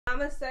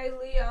Namaste,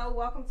 Leo.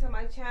 Welcome to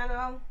my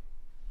channel.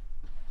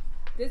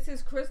 This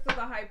is Crystal,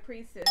 the High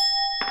Priestess.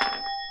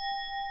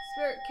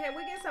 Spirit, can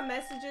we get some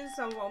messages,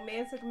 some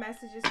romantic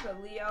messages for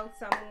Leo,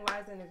 Sun, Moon,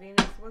 Rising, and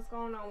Venus? What's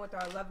going on with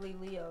our lovely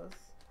Leos?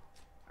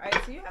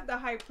 Alright, so you have the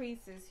High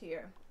Priestess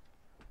here.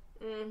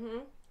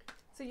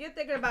 So you're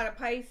thinking about a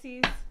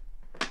Pisces.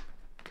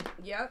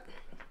 Yep.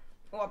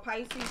 Or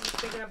Pisces is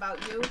thinking about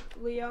you,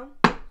 Leo.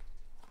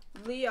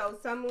 Leo,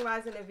 Sun, Moon,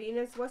 Rising, and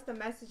Venus. What's the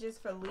messages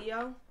for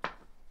Leo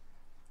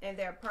and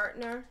their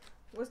partner?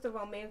 What's the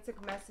romantic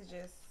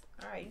messages?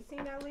 Alright, you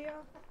seen that,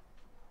 Leo?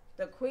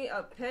 The Queen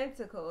of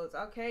Pentacles.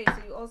 Okay, so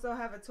you also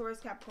have a Taurus,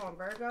 Capricorn,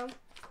 Virgo.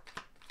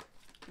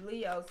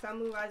 Leo, Sun,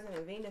 Moon, Rising,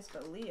 and Venus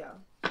for Leo.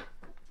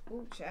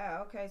 Ooh,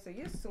 child. Okay, so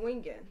you're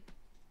swinging.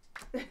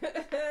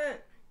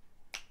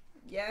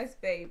 Yes,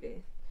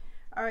 baby.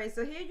 Alright,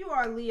 so here you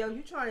are, Leo.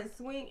 You're trying to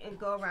swing and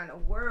go around the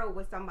world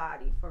with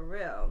somebody, for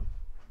real.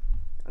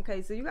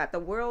 Okay, so you got the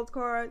World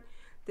card.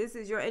 This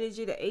is your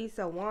energy. The Ace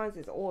of Wands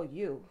is all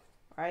you.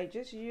 Alright,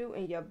 just you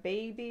and your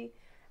baby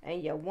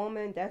and your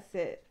woman. That's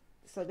it.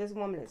 So this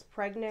woman is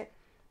pregnant.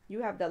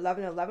 You have the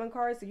 1111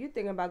 card. So you're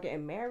thinking about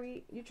getting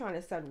married. You're trying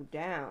to settle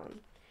down.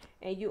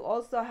 And you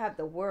also have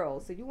the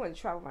World. So you want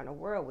to travel around the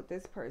world with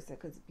this person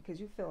because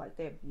you feel like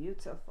they're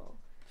beautiful.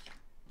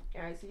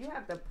 Alright, so you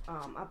have the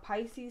a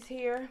Pisces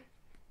here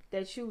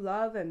that you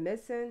love and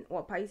missing.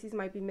 Or Pisces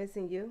might be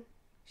missing you.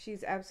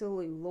 She's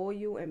absolutely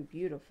loyal and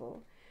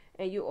beautiful.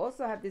 And you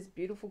also have this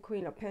beautiful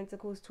Queen of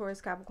Pentacles, Taurus,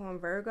 Capricorn,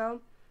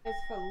 Virgo. It's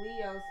for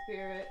Leo,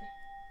 Spirit.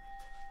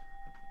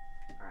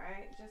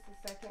 Alright, just a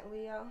second,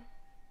 Leo.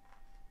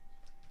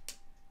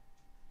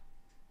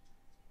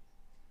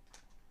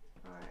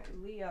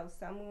 Alright, Leo,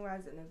 Sun, Moon,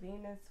 Rising, and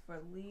Venus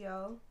for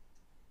Leo.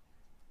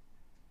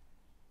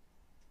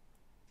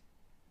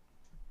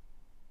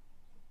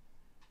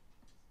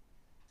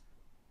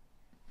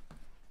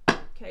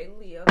 Okay,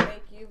 Leo,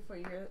 thank you for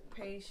your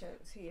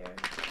patience here.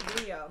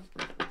 Leo,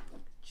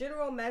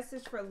 general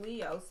message for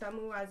Leo, Sun,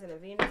 Moon, Rising,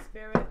 and Venus,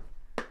 Spirit.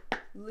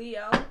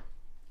 Leo,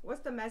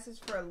 what's the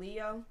message for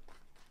Leo?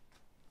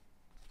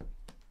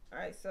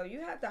 Alright, so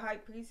you have the High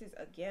Priestess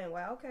again.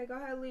 Wow, okay, go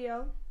ahead,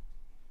 Leo.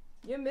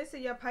 You're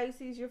missing your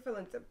Pisces. You're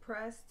feeling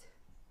depressed.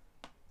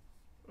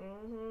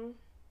 And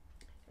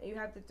you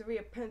have the Three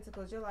of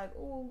Pentacles. You're like,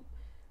 oh,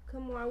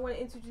 come on, I want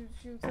to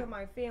introduce you to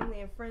my family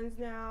and friends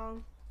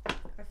now.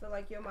 I feel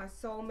like you're my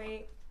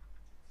soulmate.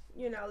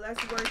 You know,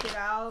 let's work it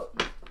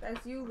out.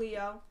 That's you,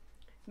 Leo.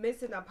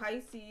 Missing a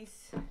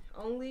Pisces.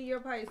 Only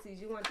your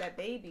Pisces. You want that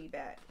baby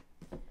back.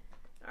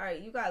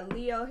 Alright, you got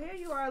Leo. Here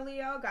you are,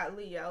 Leo. Got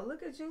Leo.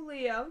 Look at you,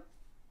 Leo.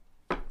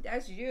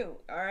 That's you.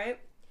 Alright.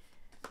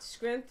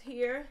 Strength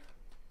here.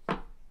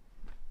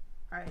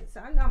 Alright,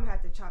 so I know I'm going to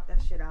have to chop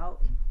that shit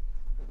out.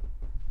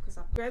 Because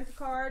I'm Strength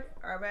card.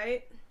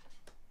 Alright.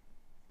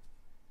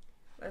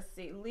 Let's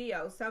see.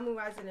 Leo, Sun, Moon,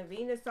 Rising, and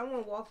Venus.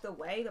 Someone walked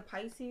away, the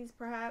Pisces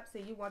perhaps,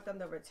 and you want them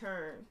to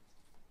return.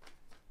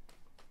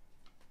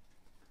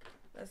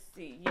 Let's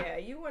see. Yeah,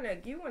 you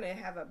wanna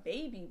have a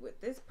baby with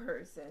this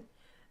person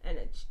and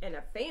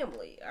a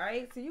family. All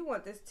right. So you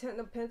want this Ten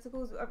of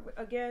Pentacles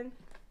again,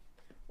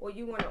 or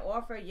you want to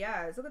offer?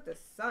 Yes. Look at the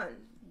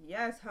Sun.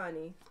 Yes,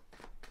 honey.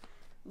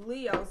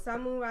 Leo,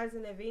 Sun, Moon,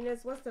 Rising, and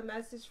Venus. What's the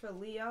message for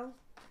Leo?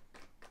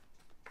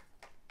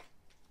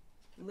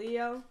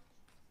 Leo.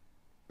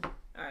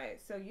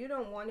 Alright, so you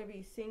don't want to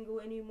be single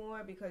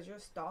anymore because you're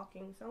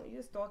stalking. So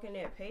you're stalking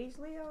their page,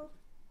 Leo.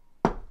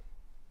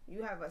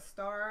 You have a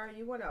star.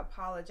 You want to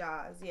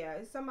apologize. Yeah,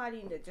 it's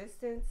somebody in the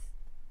distance.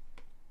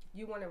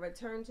 You want to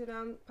return to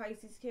them.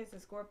 Pisces, Cancer,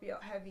 Scorpio,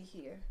 heavy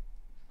here.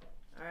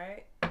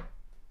 Alright.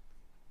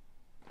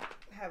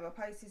 Have a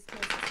Pisces,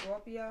 Cancer,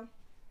 Scorpio.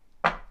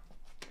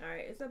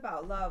 Alright, it's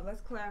about love.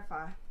 Let's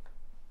clarify.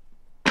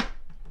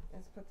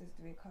 Let's put this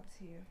Three of Cups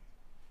here.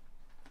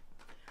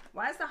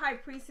 Why is the High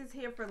Priestess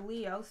here for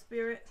Leo,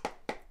 Spirit?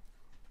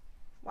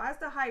 Why is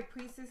the High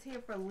Priestess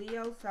here for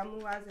Leo, Sun, Moon,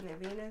 Rising, and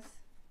Venus?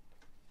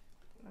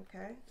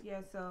 Okay.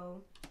 Yeah,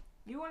 so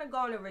you want to go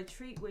on a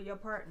retreat with your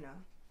partner.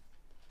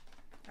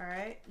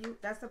 Alright?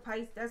 That's the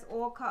Pisces. That's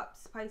all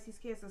cups. Pisces,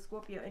 Cancer,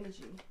 Scorpio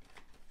energy.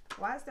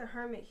 Why is the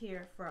Hermit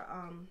here for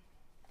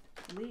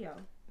Leo?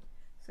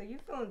 So you're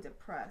feeling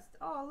depressed.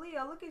 Oh,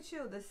 Leo, look at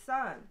you. The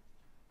Sun.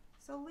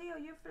 So, Leo,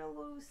 you're feeling a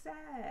little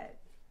sad.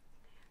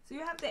 So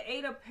you have the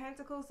Eight of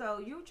Pentacles. So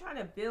you're trying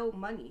to build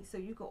money so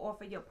you can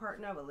offer your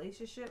partner a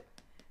relationship.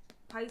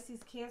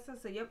 Pisces, Cancer.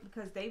 So yep,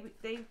 because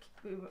the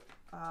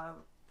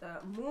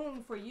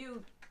moon for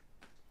you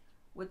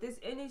with this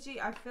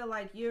energy, I feel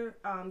like your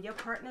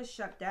partner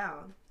shut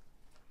down.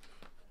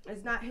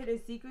 It's not hidden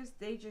secrets.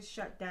 They just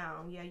shut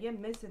down. Yeah, you're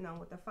missing them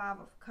with the Five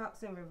of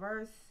Cups in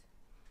reverse.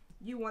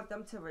 You want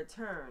them to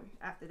return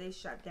after they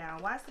shut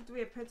down. Why is the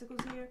Three of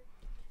Pentacles here?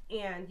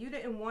 And you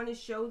didn't want to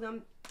show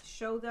them.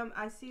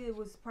 I see it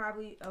was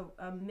probably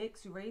a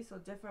mixed race or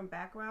different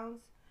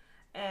backgrounds.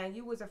 And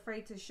you was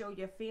afraid to show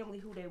your family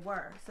who they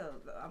were.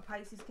 So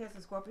Pisces,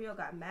 Cancer, Scorpio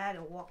got mad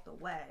and walked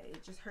away.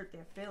 It just hurt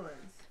their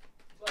feelings.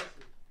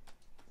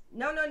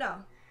 No.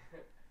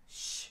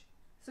 Shh.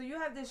 So you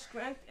have this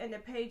strength and the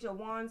Page of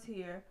Wands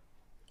here.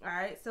 All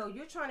right, so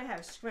you're trying to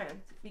have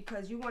strength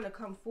because you want to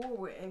come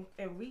forward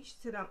and reach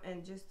to them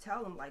and just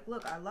tell them, like,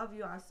 look, I love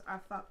you. I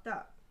fucked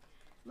up.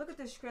 Look at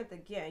the strength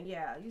again.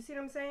 Yeah, you see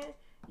what I'm saying?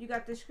 You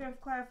got the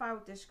strength, clarify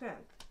with the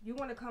strength. You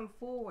want to come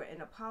forward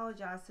and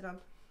apologize to them,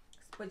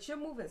 but you're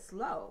moving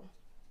slow.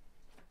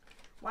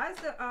 Why is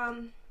the,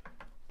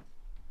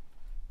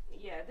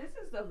 yeah, this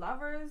is the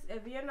Lovers.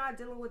 If you're not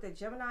dealing with a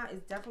Gemini,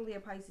 it's definitely a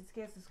Pisces,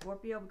 Cancer,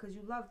 Scorpio, because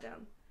you love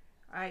them.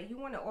 All right, you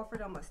want to offer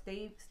them a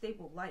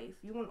stable life.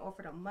 You want to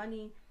offer them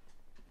money,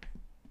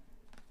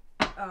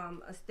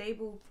 a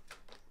stable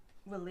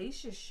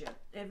relationship.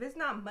 If it's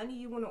not money,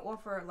 you want to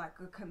offer like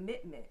a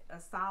commitment, a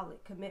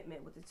solid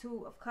commitment. With the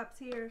Two of Cups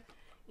here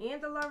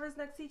and the Lovers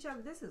next to each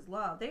other, this is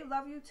love. They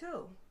love you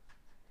too.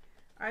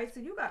 All right, so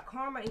you got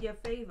karma in your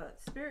favor.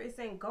 Spirit is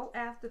saying go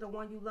after the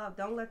one you love.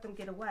 Don't let them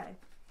get away.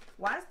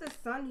 Why is the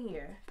Sun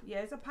here? Yeah,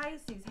 it's a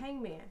Pisces,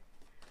 Hangman.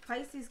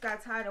 Pisces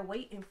got tired of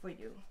waiting for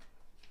you.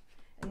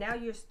 And now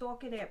you're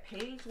stalking their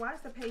page. Why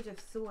is the Page of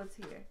Swords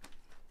here?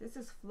 This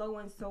is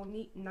flowing so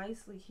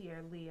nicely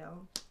here,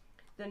 Leo.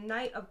 The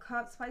Knight of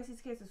Cups,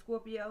 Pisces, Cancer,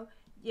 Scorpio.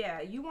 Yeah,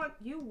 you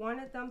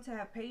wanted them to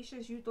have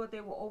patience. You thought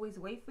they will always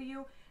wait for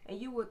you, and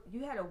you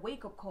had a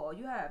wake up call.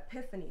 You had an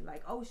epiphany,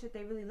 like, oh shit,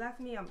 they really left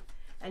me.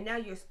 And now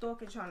you're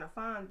stalking, trying to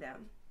find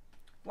them.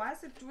 Why is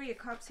the Three of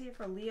Cups here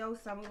for Leo,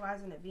 Sun,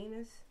 rising, and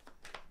Venus?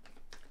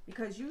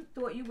 Because you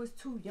thought you was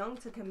too young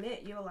to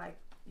commit. You're like,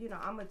 you know,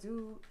 I'm a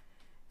dude.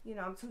 You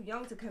know, I'm too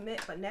young to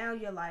commit, but now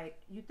you're like,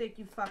 you think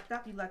you fucked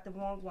up, you let the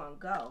wrong one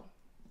go.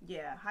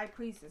 Yeah, High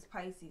Priestess,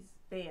 Pisces,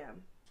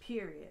 bam,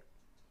 period.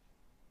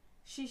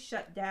 She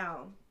shut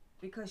down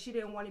because she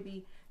didn't want to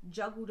be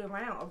juggled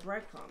around or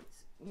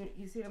breadcrumbs.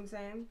 You see what I'm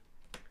saying?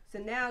 So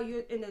now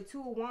you're in the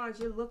Two of Wands,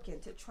 you're looking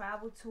to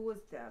travel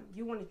towards them.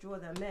 You want to draw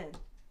them in.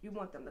 You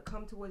want them to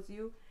come towards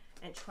you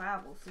and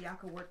travel so y'all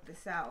can work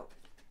this out.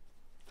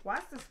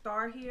 Why's the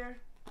Star here?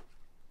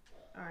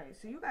 All right,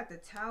 so you got the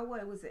Tower.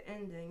 It was the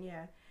ending,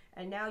 yeah.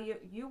 And now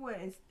you were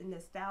in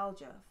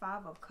nostalgia.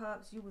 Five of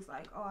Cups. You was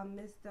like, oh, I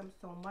miss them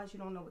so much. You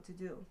don't know what to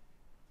do.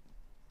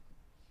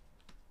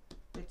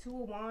 The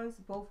Two of Wands,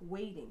 both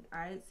waiting. All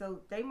right,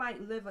 so they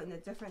might live in a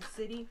different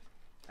city,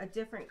 a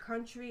different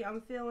country. I'm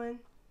feeling.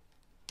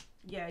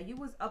 Yeah, you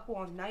was up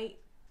all night,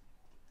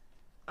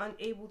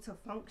 unable to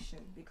function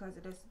because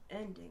of this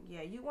ending.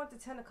 Yeah, you want the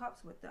Ten of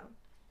Cups with them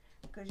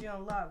because you're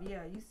in love.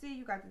 Yeah, you see,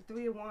 you got the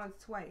Three of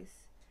Wands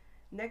twice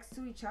next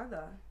to each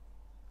other.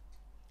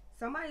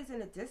 Somebody's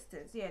in a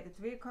distance. Yeah, the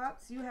Three of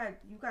Cups, you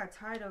got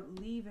tired of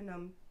leaving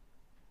them.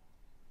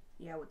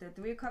 Yeah, with the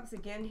Three of Cups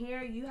again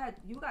here, you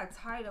got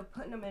tired of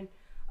putting them in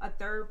a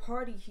third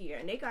party here,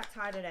 and they got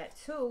tired of that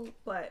too.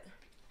 But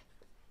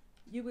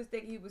you was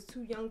thinking you was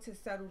too young to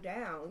settle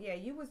down. Yeah,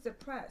 you was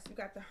depressed. You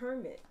got the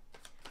Hermit.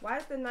 Why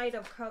is the Knight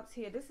of Cups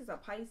here? This is a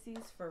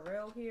Pisces for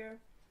real here.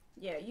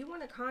 Yeah, you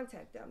want to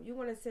contact them. You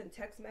want to send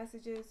text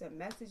messages and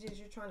messages.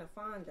 You're trying to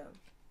find them.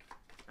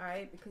 All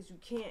right, because you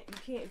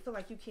feel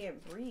like you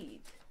can't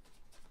breathe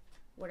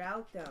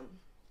without them.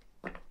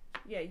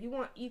 Yeah, you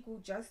want equal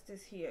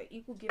justice here,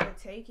 equal give and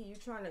take, and you're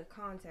trying to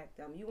contact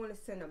them. You want to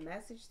send a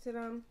message to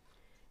them.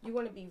 You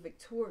want to be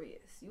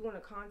victorious. You want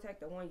to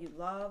contact the one you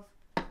love,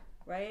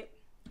 right?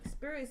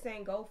 Spirit is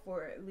saying go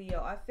for it,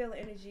 Leo. I feel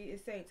energy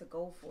is saying to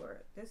go for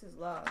it. This is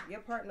love. Your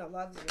partner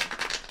loves you.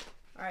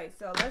 All right,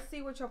 so let's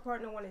see what your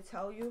partner want to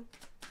tell you.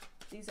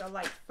 These are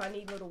like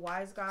funny little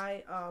wise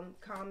guy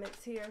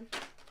comments here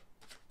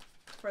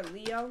for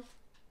Leo.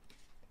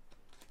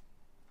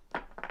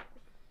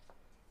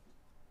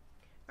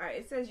 Alright,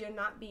 it says you're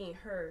not being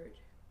heard.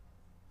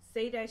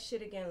 Say that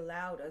shit again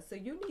louder. So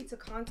you need to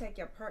contact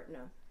your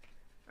partner.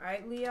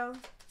 Alright, Leo?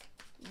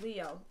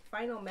 Leo.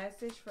 Final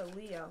message for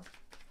Leo.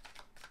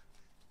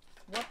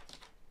 What?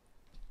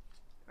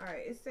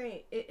 Alright, it's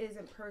saying it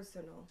isn't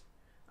personal.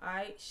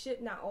 Alright?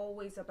 Shit not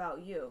always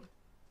about you.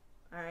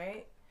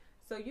 Alright?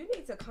 So you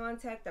need to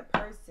contact the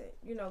person.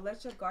 You know,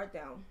 let your guard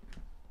down.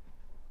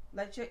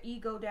 Let your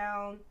ego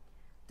down.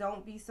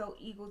 Don't be so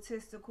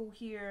egotistical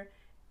here.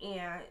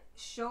 And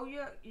show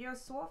your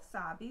soft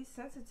side. Be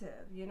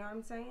sensitive. You know what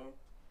I'm saying?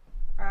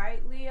 All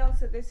right, Leo.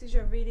 So this is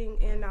your reading,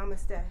 and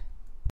namaste.